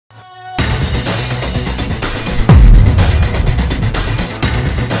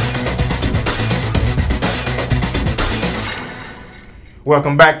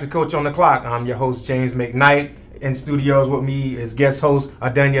Welcome back to Coach on the Clock. I'm your host, James McKnight. In studios with me is guest host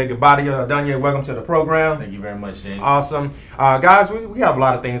Adanya Gabadia. Adanya, welcome to the program. Thank you very much, James. Awesome. Guys, we have a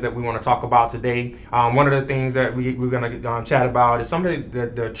lot of things that we want to talk about today. One of the things that we're going to chat about is some of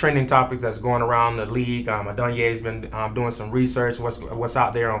the trending topics that's going around the league. Adanya has been doing some research, what's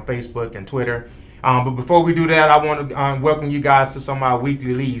out there on Facebook and Twitter. But before we do that, I want to welcome you guys to some of our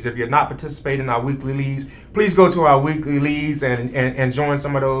weekly leagues. If you're not participating in our weekly leagues, please go to our weekly leagues and join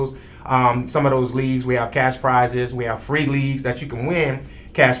some of those leagues. We have cash prizes. We have free leagues that you can win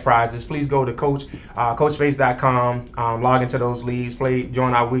cash prizes. Please go to coachface.com, log into those leagues,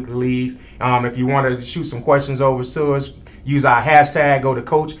 join our weekly leagues. If you want to shoot some questions over to us, use our hashtag, go to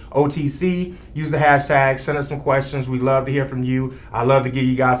Coach OTC, use the hashtag, send us some questions. We'd love to hear from you. I love to give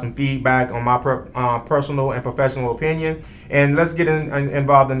you guys some feedback on my personal and professional opinion. And let's get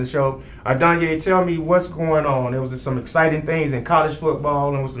involved in the show. Danye, tell me what's going on. There was some exciting things in college football,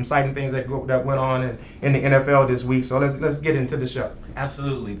 and there was some exciting things that went on in the NFL this week. So let's get into the show.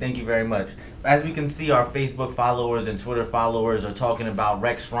 Absolutely. Thank you very much. As we can see, our Facebook followers and Twitter followers are talking about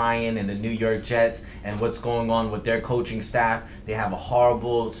Rex Ryan and the New York Jets and what's going on with their coaching staff. They have a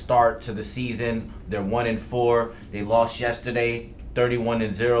horrible start to the season. They're 1-4. They lost yesterday,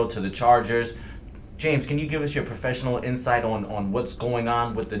 31-0 to the Chargers. James, can you give us your professional insight on what's going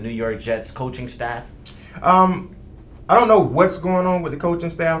on with the New York Jets coaching staff? I don't know what's going on with the coaching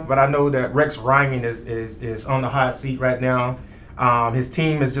staff, but I know that Rex Ryan is on the hot seat right now. His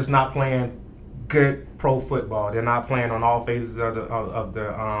team is just not playing good pro football. They're not playing on all phases of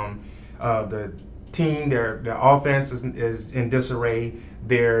the team. Their offense is in disarray.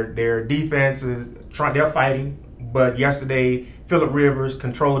 Their defense they're fighting. But yesterday, Phillip Rivers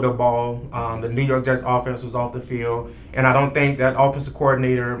controlled the ball. The New York Jets offense was off the field. And I don't think that offensive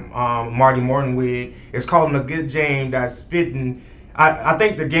coordinator, Marty Mornhinweg, is calling a good game that's fitting. I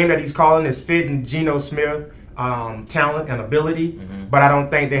think the game that he's calling is fitting Geno Smith talent and ability. Mm-hmm. But I don't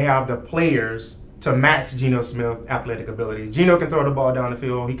think they have the players to match Geno Smith's athletic ability. Geno can throw the ball down the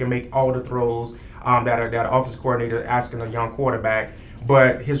field. He can make all the throws that offensive coordinator asking a young quarterback.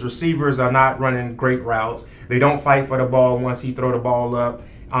 But his receivers are not running great routes. They don't fight for the ball once he throw the ball up.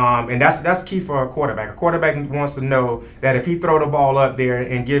 And that's key for a quarterback. A quarterback wants to know that if he throw the ball up there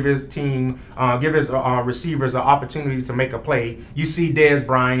and give his team, give his receivers an opportunity to make a play. You see Dez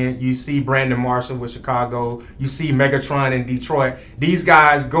Bryant, you see Brandon Marshall with Chicago, you see Megatron in Detroit. These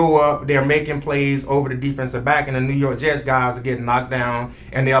guys go up, they're making plays over the defensive back, and the New York Jets guys are getting knocked down,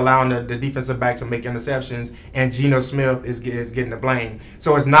 and they're allowing the defensive back to make interceptions, and Geno Smith is getting the blame.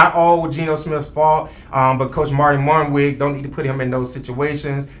 So it's not all Geno Smith's fault, but Coach Marty Mornhinweg don't need to put him in those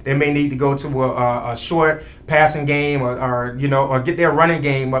situations. They may need to go to a short passing game or get their running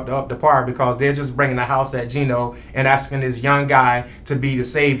game up to par, because they're just bringing the house at Geno and asking this young guy to be the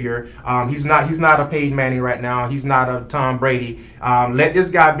savior. He's not a Peyton Manning right now. He's not a Tom Brady. Let this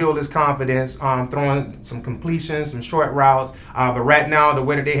guy build his confidence, throwing some completions, some short routes. But right now, the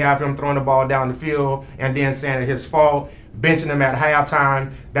way that they have him throwing the ball down the field and then saying it's his fault, benching him at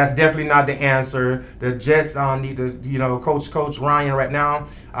halftime, that's definitely not the answer. The Jets need to, Coach Ryan right now.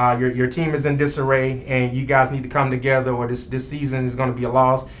 Your team is in disarray, and you guys need to come together, or this season is going to be a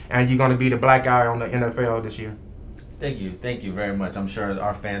loss, and you're going to be the black eye on the NFL this year. Thank you very much. I'm sure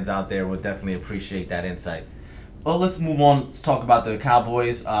our fans out there will definitely appreciate that insight. Well, let's move on to talk about the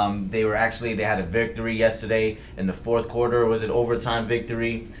Cowboys. They had a victory yesterday in the fourth quarter. Was it overtime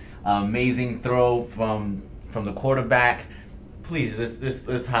victory? Amazing throw from the quarterback. Please,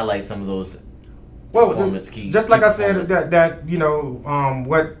 let's highlight some of those. Well, just like I said,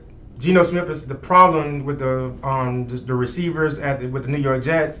 what Geno Smith is the problem with the receivers with the New York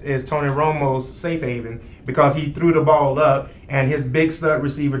Jets is Tony Romo's safe haven, because he threw the ball up and his big stud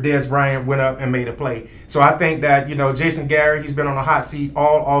receiver Dez Bryant went up and made a play. So I think that Jason Garrett, he's been on the hot seat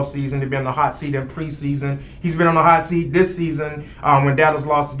all season. They've been on the hot seat in preseason. He's been on the hot seat this season when Dallas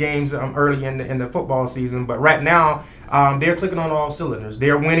lost games early in the football season. But right now, they're clicking on all cylinders.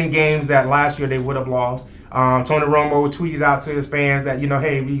 They're winning games that last year they would have lost. Tony Romo tweeted out to his fans that,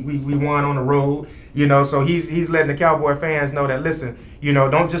 hey, we won on the road. So he's letting the Cowboy fans know that, listen,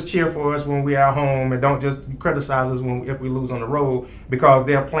 don't just cheer for us when we're at home, and don't just criticize us if we lose on the road, because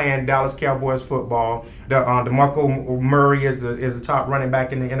they're playing Dallas Cowboys football. DeMarco Murray is the top running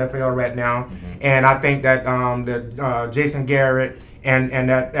back in the NFL right now. Mm-hmm. And I think that Jason Garrett and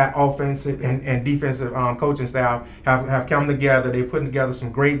that offensive and defensive coaching staff have come together. They're putting together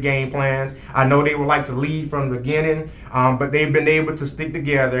some great game plans. I know they would like to lead from the beginning, but they've been able to stick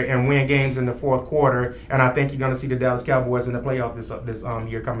together and win games in the fourth quarter. And I think you're going to see the Dallas Cowboys in the playoffs this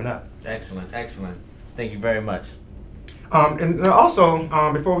year coming up. Excellent. Thank you very much. And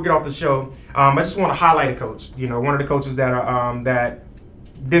also, before we get off the show, I just want to highlight a coach. You know, one of the coaches that are that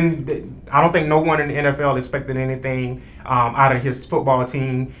didn't. I don't think no one in the NFL expected anything out of his football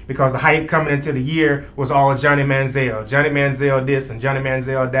team, because the hype coming into the year was all Johnny Manziel. Johnny Manziel this and Johnny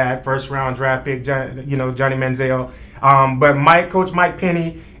Manziel that. First round draft pick, Johnny Manziel. But Coach Mike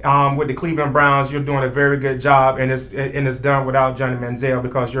Penny with the Cleveland Browns, you're doing a very good job, and it's done without Johnny Manziel,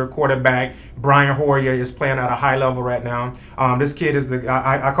 because your quarterback Brian Hoyer is playing at a high level right now. This kid is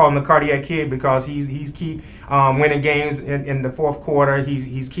I call him the cardiac kid, because he's keep winning games in the fourth quarter.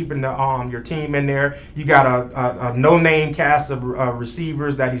 He's keeping your team in there. You got a no-name cast of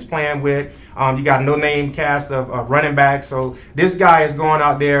receivers that he's playing with. You got a no-name cast of running backs. So this guy is going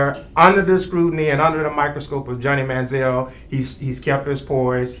out there under the scrutiny and under the microscope of Johnny Manziel. He's kept his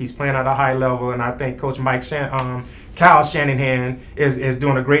poise. He's playing at a high level, and I think Coach Kyle Shanahan is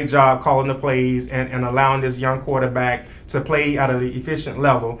doing a great job calling the plays and allowing this young quarterback to play at an efficient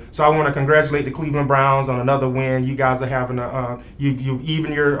level. So I want to congratulate the Cleveland Browns on another win. You guys are having you've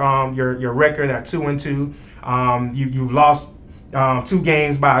evened your record at 2-2. You've lost 2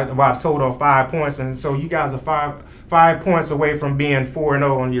 games by a total of 5 points, and so you guys are five points away from being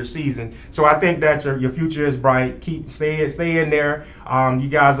 4-0 on your season. So I think that your future is bright. Stay in there. You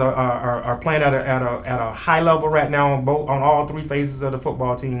guys are playing at a high level right now on all 3 phases of the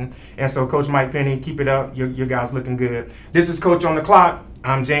football team. And so Coach Mike Penny, keep it up. You guys looking good. This is Coach on the Clock.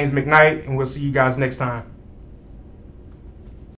 I'm James McKnight, and we'll see you guys next time.